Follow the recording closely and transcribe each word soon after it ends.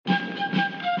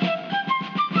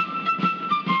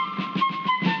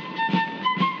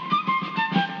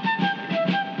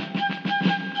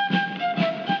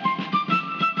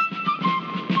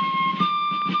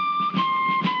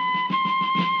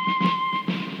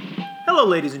Hello,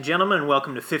 ladies and gentlemen, and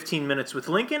welcome to 15 Minutes with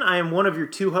Lincoln. I am one of your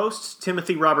two hosts,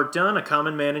 Timothy Robert Dunn, a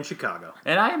common man in Chicago.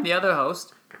 And I am the other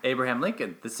host, Abraham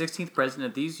Lincoln, the 16th President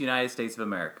of these United States of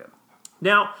America.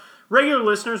 Now, regular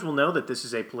listeners will know that this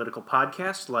is a political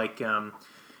podcast like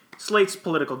Slate's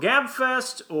Political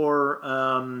Gabfest or,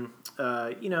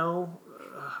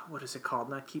 what is it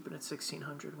called? Not Keeping It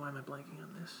 1600. Why am I blanking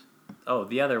on this? Oh,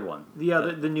 the other one.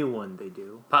 The new one they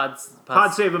do. Pod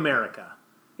Save America.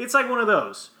 It's like one of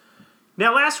those.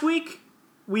 Now, last week,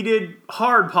 we did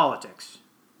hard politics.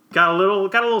 Got a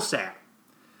little sad.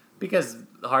 Because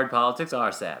hard politics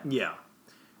are sad. Yeah.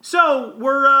 So,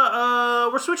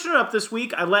 we're switching it up this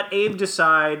week. I let Abe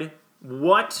decide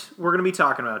what we're going to be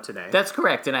talking about today. That's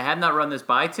correct, and I have not run this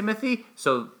by Timothy,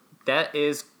 so that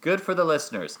is good for the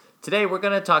listeners. Today, we're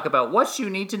going to talk about what you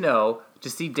need to know to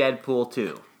see Deadpool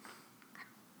 2.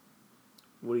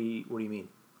 What do you mean?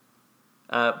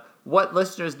 What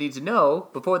listeners need to know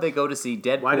before they go to see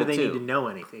Deadpool 2. Why do they need to know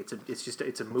anything?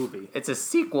 It's a movie. It's a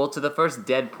sequel to the first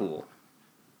Deadpool.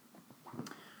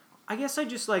 I guess I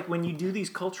just like when you do these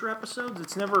culture episodes,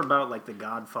 it's never about like The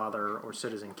Godfather or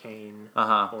Citizen Kane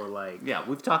or like... Yeah,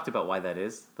 we've talked about why that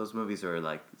is. Those movies are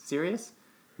like serious.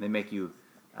 They make you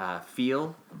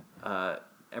feel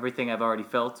everything I've already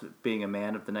felt being a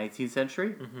man of the 19th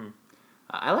century. Mm-hmm.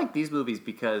 I like these movies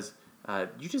because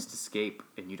you just escape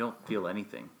and you don't feel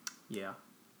anything. Yeah.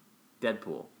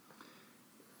 Deadpool.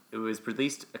 It was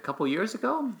released a couple years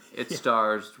ago. It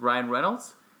stars Ryan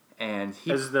Reynolds and he...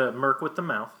 As the Merc with the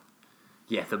mouth.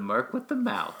 Yeah, the Merc with the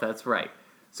mouth. That's right.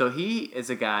 So he is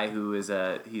a guy who is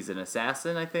he's an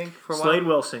assassin, I think, for a while. Slade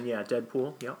Wilson, yeah,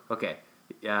 Deadpool, yep. Okay.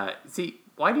 See,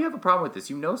 why do you have a problem with this?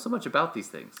 You know so much about these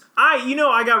things.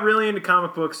 I got really into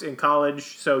comic books in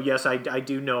college, so yes, I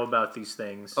do know about these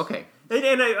things. Okay.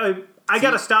 And I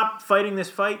got to stop fighting this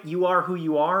fight. You are who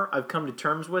you are. I've come to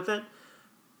terms with it.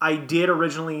 I did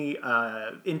originally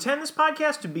intend this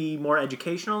podcast to be more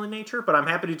educational in nature, but I'm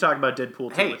happy to talk about Deadpool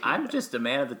 2 Hey, with you I'm just a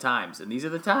man of the times, and these are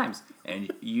the times.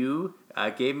 And you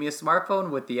gave me a smartphone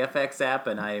with the FX app,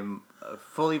 and I am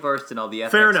fully versed in all the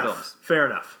FX films. Fair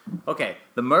enough. Okay,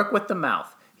 the Merc with the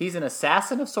mouth. He's an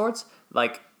assassin of sorts,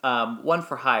 like one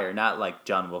for hire, not like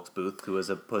John Wilkes Booth, who was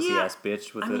a pussy-ass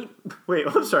bitch with Wait,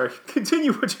 I'm sorry.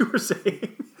 Continue what you were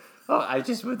saying. Oh, I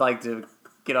just would like to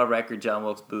get on record John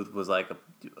Wilkes Booth was like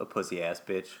a pussy-ass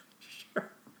bitch.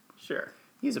 Sure.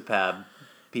 He's a PAB.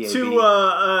 P-A-B.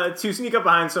 To sneak up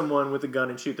behind someone with a gun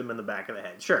and shoot them in the back of the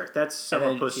head. Sure, that's some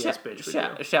a pussy-ass bitch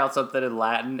would do. Shout something in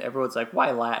Latin. Everyone's like,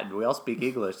 why Latin? We all speak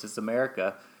English. It's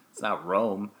America. It's not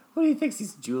Rome. What do you think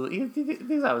he's Julius? He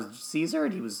thinks I was Caesar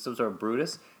and he was some sort of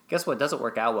Brutus? Guess what? Doesn't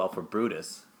work out well for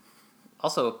Brutus.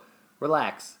 Also,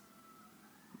 relax.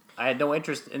 I had no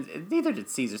interest in neither did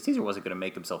Caesar. Caesar wasn't going to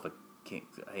make himself a king.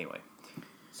 Anyway.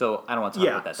 So, I don't want to talk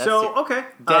about that. Okay.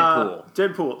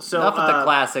 Deadpool. So, enough with the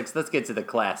classics. Let's get to the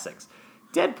classics.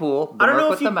 Deadpool, the I don't know Merc if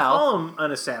with you the mouth. call him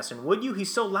an assassin, would you?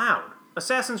 He's so loud.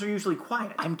 Assassins are usually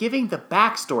quiet. I'm giving the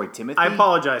backstory, Timothy. I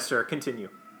apologize, sir. Continue.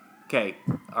 Okay.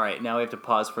 All right. Now we have to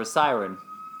pause for a siren.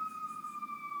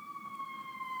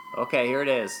 Okay, here it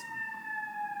is.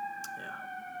 Yeah.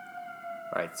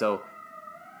 All right, so...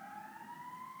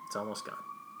 It's almost gone.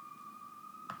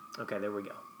 Okay, there we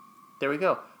go. There we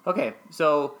go. Okay,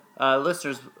 so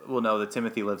listeners will know that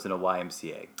Timothy lives in a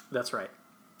YMCA. That's right.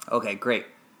 Okay, great.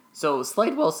 So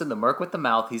Slade Wilson, the Merc with the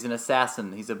mouth, he's an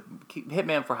assassin. He's a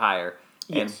hitman for hire.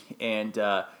 Yes. And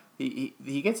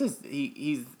he gets his...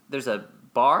 There's a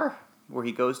bar where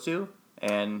he goes to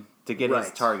and to get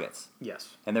his targets.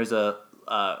 Yes. And there's a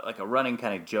running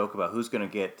kind of joke about who's gonna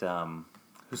get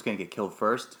killed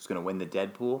first, who's gonna win the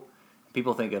Deadpool.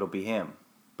 People think it'll be him,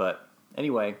 but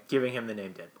anyway, Giving him the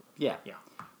name Deadpool. Yeah. Yeah.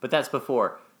 But that's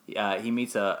before he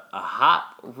meets a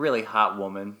really hot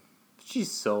woman.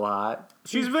 She's so hot.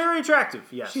 She's very attractive.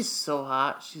 Yes. She's so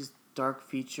hot. She's dark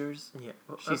features. Yeah.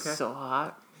 She's so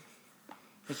hot.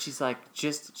 And she's like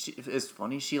it's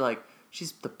funny.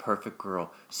 She's the perfect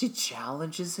girl. She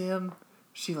challenges him.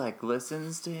 She like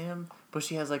listens to him, but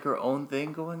she has like her own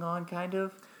thing going on, kind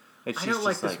of. And I don't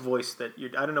like this voice that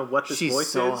you're... I don't know what this voice is. She's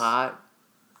so hot.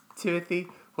 Timothy,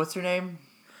 what's her name?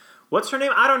 What's her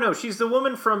name? I don't know. She's the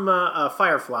woman from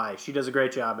Firefly. She does a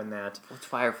great job in that. What's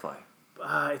Firefly?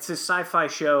 It's a sci-fi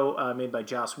show made by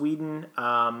Joss Whedon.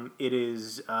 It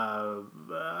is a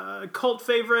cult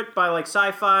favorite by like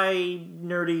sci-fi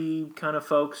nerdy kind of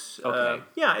folks. Okay.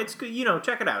 Yeah, it's good.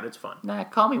 Check it out. It's fun. Nah,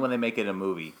 call me when they make it a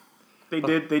movie. They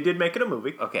did make it a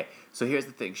movie. Okay, so here's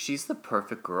the thing. She's the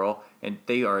perfect girl, and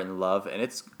they are in love, and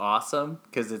it's awesome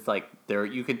because it's like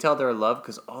you can tell they're in love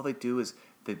because all they do is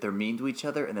they're mean to each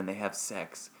other, and then they have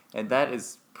sex, and that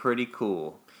is pretty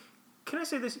cool. Can I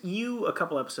say this? You, a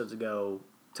couple episodes ago,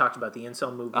 talked about the incel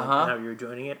movement Uh-huh. and how you're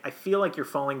joining it. I feel like you're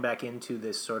falling back into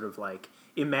this sort of like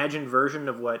imagined version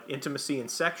of what intimacy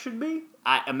and sex should be.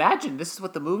 I imagine this is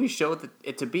what the movie showed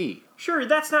it to be. Sure,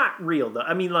 that's not real though.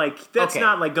 I mean, like that's Okay.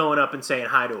 not like going up and saying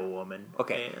hi to a woman.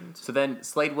 Okay. And So then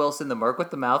Slade Wilson, the merc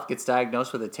with the mouth, gets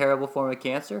diagnosed with a terrible form of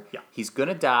cancer. Yeah. He's going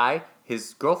to die.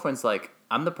 His girlfriend's like,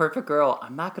 I'm the perfect girl.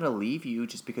 I'm not going to leave you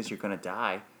just because you're going to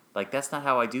die. Like, that's not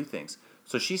how I do things.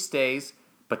 So she stays,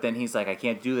 but then he's like, I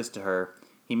can't do this to her.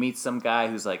 He meets some guy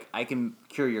who's like, I can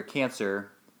cure your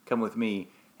cancer. Come with me.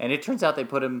 And it turns out they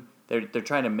put him, they're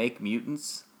trying to make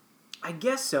mutants. I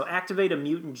guess so. Activate a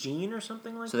mutant gene or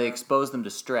something like So that. they expose them to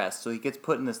stress. So he gets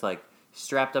put in this, like,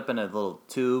 strapped up in a little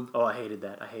tube. Oh, I hated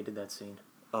that. I hated that scene.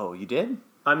 Oh, you did?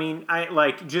 I mean, I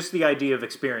like just the idea of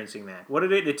experiencing that. What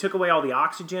did it? It took away all the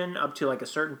oxygen up to like a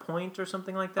certain point or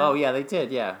something like that. Oh, yeah, they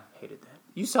did, yeah. Hated that.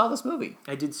 You saw this movie.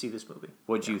 I did see this movie.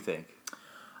 What'd you think?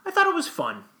 I thought it was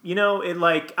fun. You know, it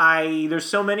like there's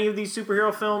so many of these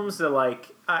superhero films that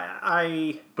like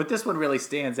I But this one really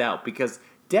stands out because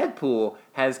Deadpool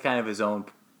has kind of his own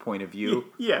point of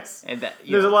view. yes. And that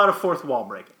There's a lot of fourth wall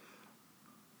breaking.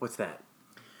 What's that?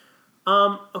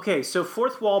 Okay, so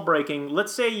fourth wall breaking.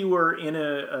 Let's say you were in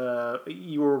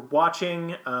you were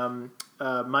watching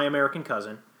My American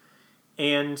Cousin,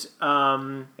 and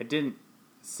I didn't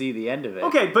see the end of it.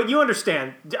 okay, but you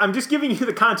understand. I'm just giving you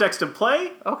the context of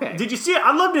play. Okay. Did you see it?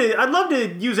 I'd love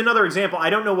to use another example. I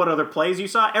don't know what other plays you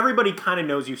saw. Everybody kind of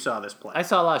knows you saw this play. I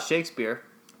saw a lot of Shakespeare.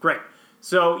 Great.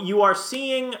 So you are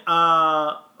seeing.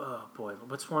 Oh boy,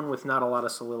 what's one with not a lot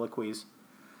of soliloquies?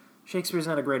 Shakespeare's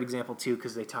not a great example too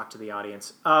because they talk to the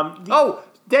audience. Oh,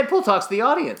 Deadpool talks to the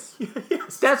audience.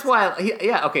 Yes. That's why.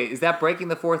 Yeah. Okay. Is that breaking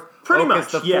the fourth? Pretty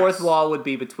 'Cause much, the yes. fourth wall would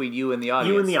be between you and the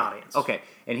audience. You and the audience. Okay.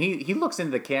 And he looks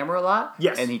into the camera a lot.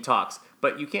 Yes. And he talks,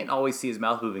 but you can't always see his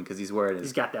mouth moving because he's wearing his.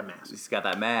 He's got that mask. He's got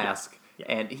that mask. Yeah.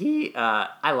 And he,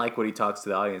 I like what he talks to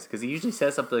the audience because he usually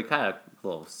says something kind of a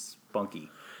little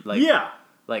spunky. Like, Yeah.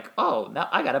 Like, oh, now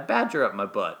I got a badger up my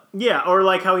butt. Yeah, or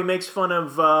like how he makes fun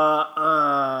of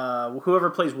whoever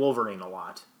plays Wolverine a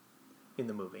lot in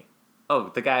the movie. Oh,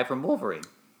 the guy from Wolverine.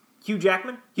 Hugh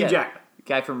Jackman? Hugh Yeah, Jackman. the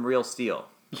guy from Real Steel.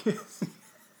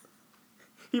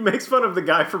 He makes fun of the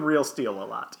guy from Real Steel a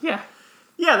lot. Yeah.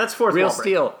 Yeah, that's fourth Real wall break.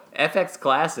 Steel, FX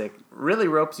Classic, really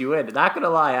ropes you in. Not going to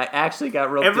lie, I actually got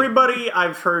roped in. Everybody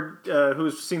I've heard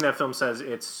who's seen that film says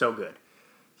it's so good.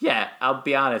 Yeah, I'll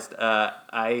be honest.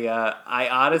 I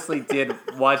honestly did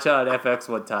watch it on FX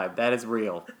one time. That is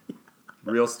real.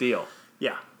 Real Steel.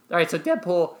 Yeah. All right, so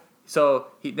Deadpool. So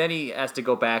he has to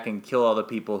go back and kill all the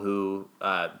people who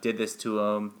did this to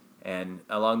him. And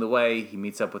along the way, he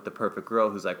meets up with the perfect girl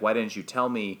who's like, "Why didn't you tell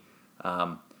me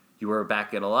you were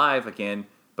back and alive again?"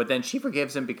 But then she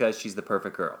forgives him because she's the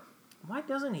perfect girl. Why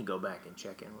doesn't he go back and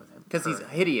check in with him? Because he's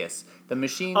hideous. The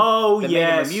machine Oh, that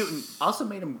yes. made him a mutant also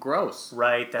made him gross.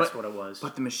 Right, that's But- what it was.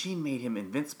 But the machine made him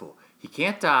invincible. He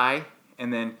can't die.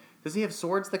 And then, does he have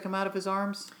swords that come out of his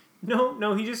arms?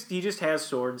 No, he just has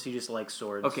swords. He just likes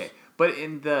swords. Okay, but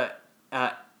in the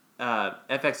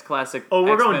FX Classic, Oh,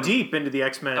 we're going X-Men- deep into the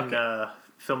X-Men Okay.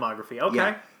 filmography. Okay.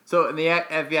 Yeah. So in the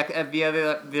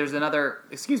other, there's another.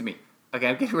 Excuse me. Okay,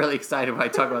 I'm getting really excited when I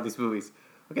talk about these movies.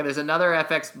 Okay, there's another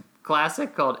FX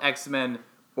Classic called X-Men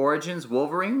Origins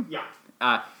Wolverine.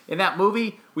 Yeah. In that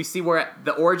movie, we see where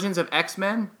the origins of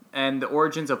X-Men and the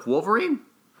origins of Wolverine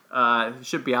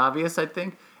should be obvious, I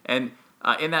think. And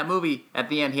in that movie, at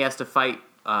the end, he has to fight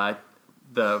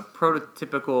the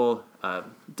prototypical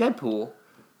Deadpool,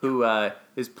 who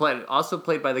is also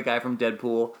played by the guy from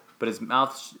Deadpool, but his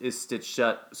mouth is stitched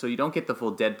shut, so you don't get the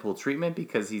full Deadpool treatment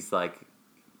because he's like...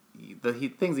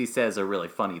 things he says are really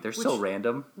funny. They're so Which-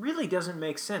 random. Really doesn't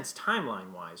make sense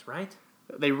timeline-wise, right?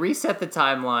 They reset the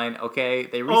timeline, okay?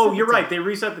 They reset Oh, the you're ti- right. They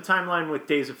reset the timeline with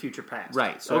Days of Future Past.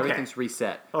 Right, so okay. everything's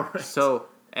reset. All right. So,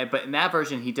 but in that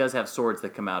version, he does have swords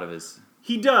that come out of his...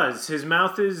 He does. His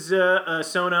mouth is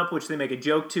sewn up, which they make a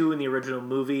joke to in the original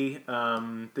movie.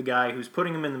 The guy who's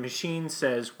putting him in the machine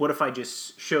says, "What if I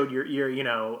just showed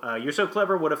you're so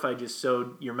clever. What if I just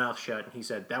sewed your mouth shut?" And he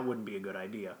said, "That wouldn't be a good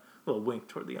idea." A little wink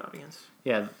toward the audience.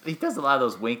 Yeah, he does a lot of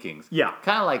those winkings. Yeah.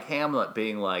 Kind of like Hamlet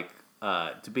being like,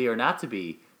 to be or not to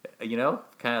be,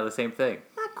 kind of the same thing.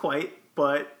 Not quite,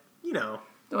 but No,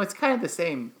 it's kind of the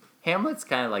same. Hamlet's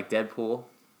kind of like Deadpool.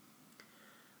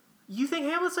 You think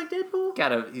Hamlet's like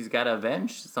Deadpool? He's got to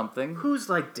avenge something. Who's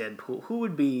like Deadpool?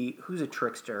 Who's a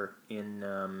trickster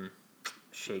in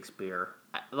Shakespeare?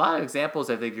 A lot of examples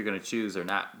I think you're going to choose are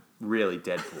not really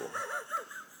Deadpool.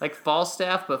 Like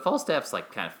Falstaff, but Falstaff's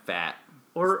like kind of fat.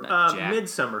 Or He's not jacked.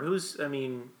 Midsummer?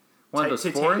 One of those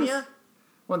Titania? foreigners?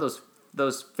 One of those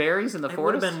those fairies in the It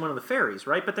would have forest? been one of the fairies,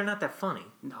 right? But they're not that funny.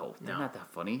 No, they're No. not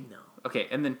that funny. No. Okay,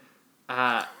 and then,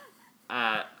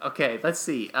 okay, let's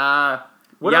see.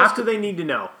 What else do they need to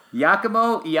know?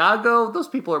 Yakumo, Iago, those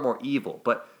people are more evil.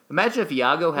 But imagine if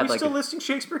Iago Are had you like still listing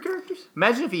Shakespeare characters?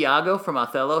 imagine if Iago from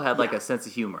Othello had like Yeah. a sense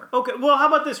of humor. Okay, well, how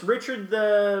about this? Richard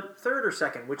the Third or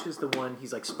Second? Which is the one?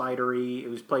 He's like spidery. It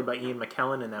was played by Ian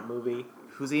McKellen in that movie.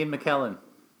 Who's Ian McKellen?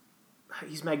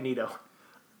 He's Magneto.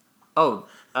 Oh,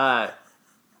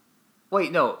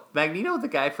 wait, no, Magneto, the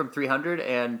guy from 300,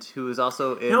 and who is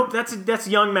also in. Nope, that's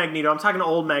young Magneto. I'm talking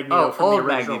old Magneto Oh, from old the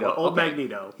original. Magneto. Old Okay.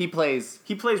 Magneto. He plays.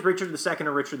 He plays Richard II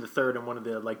or Richard III in one of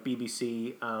the like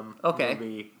BBC Okay.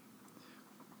 movie.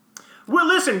 Well,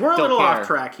 listen, we're a Don't little care. off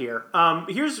track here.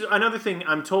 Here's another thing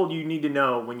I'm told you need to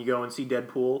know when you go and see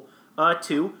Deadpool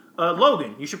 2.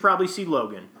 Logan. You should probably see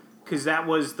Logan because that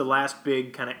was the last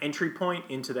big kind of entry point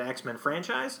into the X-Men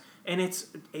franchise, and it's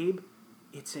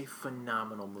a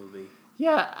phenomenal movie.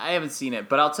 Yeah, I haven't seen it,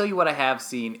 but I'll tell you what I have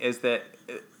seen is that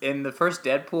in the first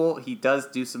Deadpool, he does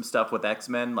do some stuff with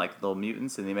X-Men, like little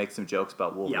mutants, and he makes some jokes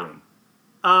about Wolverine.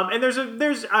 And there's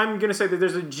I'm gonna say that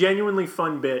there's a genuinely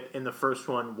fun bit in the first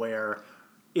one where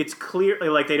it's clear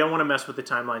like they don't want to mess with the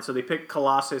timeline, so they pick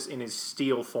Colossus in his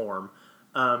steel form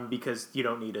because you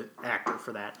don't need an actor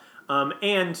for that.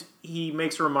 And he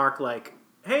makes a remark like,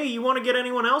 "Hey, you want to get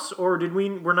anyone else, or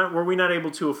were we not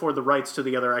able to afford the rights to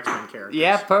the other X-Men characters?"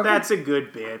 Yeah, perfect. That's a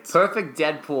good bit. Perfect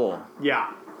Deadpool.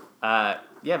 Yeah,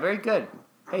 Yeah, very good.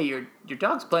 Hey, your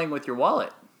dog's playing with your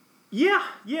wallet. yeah.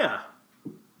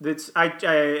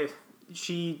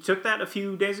 She took that a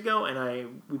few days ago,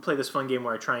 and we play this fun game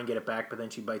where I try and get it back, but then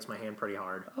she bites my hand pretty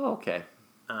hard. Oh, okay.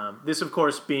 This, of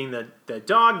course, being the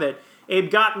dog that Abe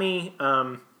got me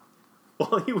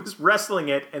while he was wrestling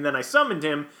it, and then I summoned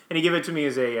him, and he gave it to me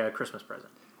as a Christmas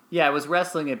present. Yeah, I was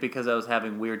wrestling it because I was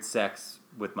having weird sex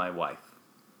with my wife.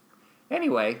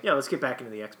 Anyway, Yeah, let's get back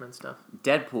into the X-Men stuff.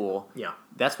 Deadpool. Yeah.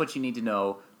 That's what you need to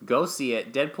know. Go see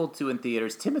it. Deadpool 2 in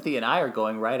theaters. Timothy and I are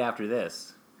going right after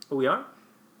this. Oh, we are?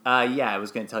 Yeah, I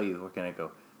was going to tell you we're going to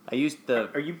go. I used the...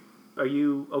 Are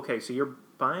you... Okay, so you're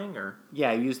buying, or... Yeah,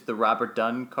 I used the Robert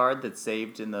Dunn card that's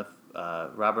saved in the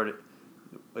Robert...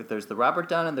 Wait, there's the Robert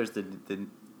Dunn and there's the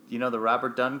you know the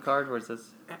Robert Dunn card? Where's this?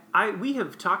 We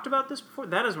have talked about this before.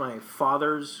 That is my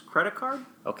father's credit card.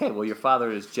 Okay, well your father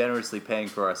is generously paying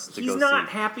for us to go see. He's not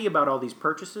happy about all these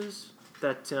purchases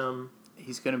that...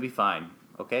 He's going to be fine,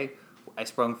 okay? I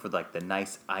sprung for like the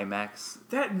nice IMAX.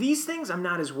 These things I'm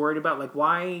not as worried about. Like,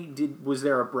 was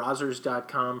there a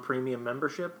Brazzers.com premium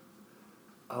membership?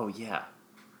 Oh yeah,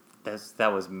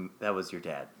 that was your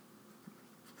dad.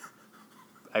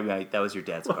 I mean, that was your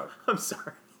dad's card. I'm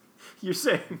sorry. You're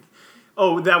saying...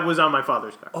 Oh, that was on my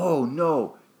father's card. Oh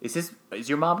no, is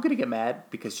your mom gonna get mad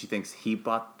because she thinks he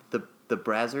bought the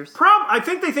Brazzers? I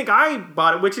think they think I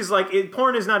bought it, which is like...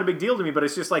 porn is not a big deal to me, but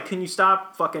it's just like, can you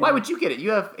stop fucking... Why would you get it?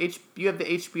 You have the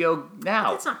HBO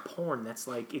now. It's not porn. That's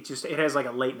like... It has like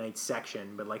a late night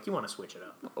section, but like, you want to switch it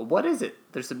up. What is it?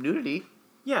 There's some nudity.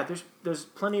 Yeah, there's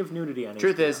plenty of nudity on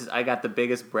Truth HBO. is I got the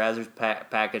biggest Brazzers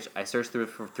package. I searched through it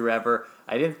for forever.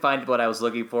 I didn't find what I was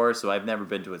looking for, so I've never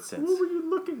been to it since. What were you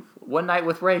looking for? One Night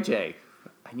with Ray J.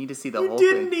 I need to see the You whole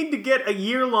didn't thing. need to get a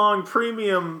year-long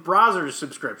premium Brazzers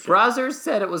subscription. Brazzers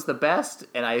said it was the best,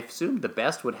 and I assumed the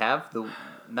best would have the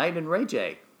Night in Ray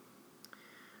J.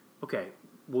 Okay,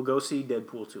 we'll go see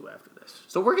Deadpool 2 after this.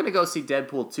 So we're going to go see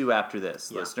Deadpool 2 after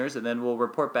this, Yeah. listeners, and then we'll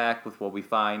report back with what we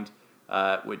find,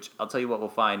 which I'll tell you what we'll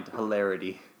find,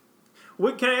 hilarity.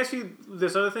 Can I ask you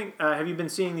this other thing? Have you been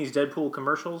seeing these Deadpool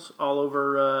commercials all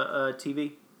over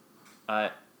TV?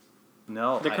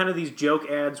 No. They're kind of these joke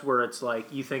ads where it's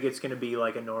like, you think it's going to be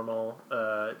like a normal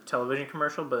television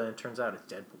commercial, but then it turns out it's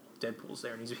Deadpool. Deadpool's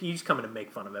there, and he's coming to make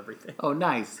fun of everything. Oh,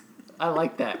 nice. I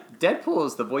like that. Deadpool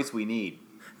is the voice we need.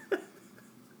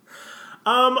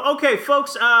 Okay,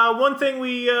 folks, one thing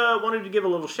we wanted to give a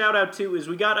little shout-out to is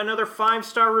we got another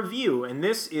 5-star review, and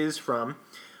this is from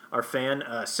our fan,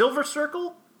 Silver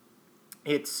Circle.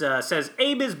 It says,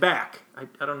 Abe is back.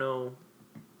 I don't know,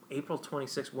 April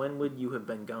 26th, when would you have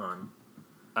been gone?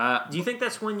 Do you think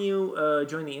that's when you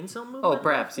joined the incel movement? Oh,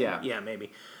 perhaps, yeah. Yeah,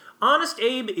 maybe. Honest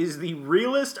Abe is the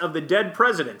realest of the dead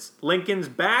presidents. Lincoln's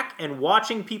back and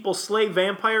watching people slay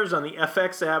vampires on the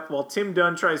FX app while Tim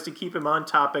Dunn tries to keep him on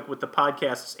topic with the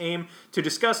podcast's aim to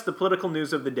discuss the political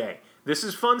news of the day. This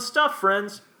is fun stuff,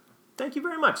 friends. Thank you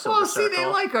very much, Silver Circle. See, they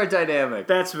like our dynamic.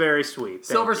 That's very sweet. Thank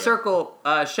Silver you. Circle,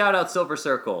 shout out Silver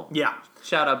Circle. Yeah.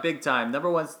 Shout out big time.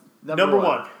 Number one.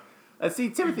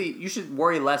 See, Timothy, you should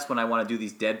worry less when I want to do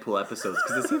these Deadpool episodes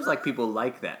because it seems like people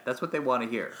like that. That's what they want to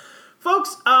hear.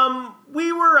 Folks,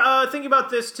 we were thinking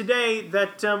about this today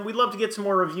that we'd love to get some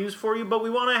more reviews for you, but we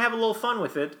want to have a little fun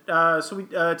with it. So we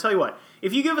tell you what,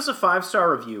 if you give us a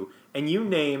 5-star review and you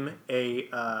name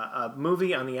a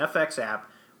movie on the FX app,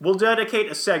 we'll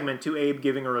dedicate a segment to Abe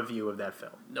giving a review of that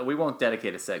film. No, we won't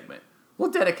dedicate a segment.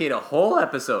 We'll dedicate a whole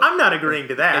episode. I'm not agreeing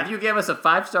to that. If you give us a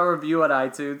 5-star review on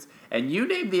iTunes and you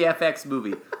name the FX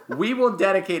movie, we will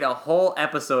dedicate a whole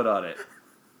episode on it.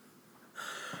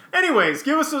 Anyways,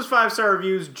 give us those 5-star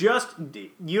reviews. Just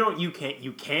you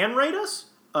can rate us,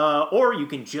 or you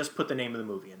can just put the name of the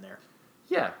movie in there.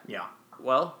 Yeah. Yeah.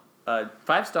 Well,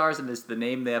 5 stars and it's the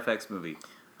name of the FX movie.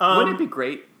 Wouldn't it be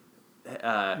great?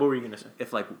 What were you gonna say?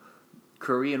 If like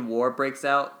Korean War breaks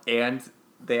out and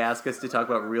they ask us to talk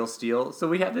about Real Steel, so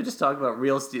we have to just talk about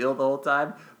Real Steel the whole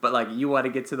time. But like you want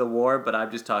to get to the war, but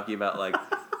I'm just talking about like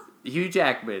Hugh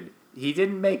Jackman. He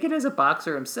didn't make it as a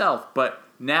boxer himself, but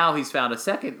now he's found a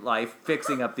second life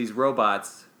fixing up these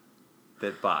robots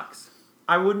that box.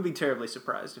 I wouldn't be terribly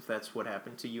surprised if that's what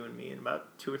happened to you and me in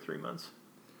about 2 or 3 months.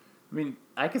 I mean,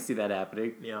 I could see that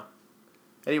happening. Yeah.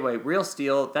 Anyway, Real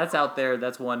Steel, that's out there.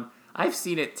 That's one. I've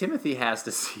seen it. Timothy has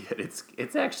to see it.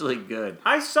 It's actually good.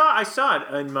 I saw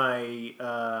it in my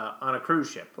on a cruise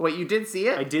ship. Wait, you did see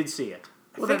it? I did see it.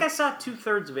 Well, I think then- I saw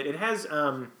 2/3 of it. It has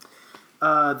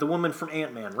the woman from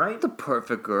Ant-Man, right? The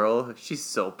perfect girl. She's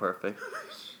so perfect.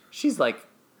 She's like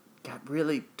got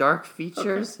really dark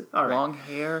features, Okay. All right. long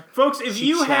hair. Folks, if She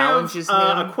you have challenges him.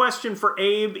 a question for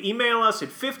Abe, email us at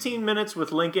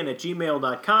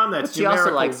 15minuteswithlincoln@gmail.com. That's But she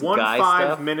also numerical likes guy 15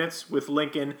 stuff. minutes with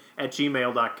Lincoln at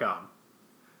gmail.com.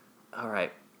 All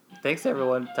right. Thanks,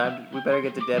 everyone. We better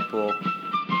get to Deadpool.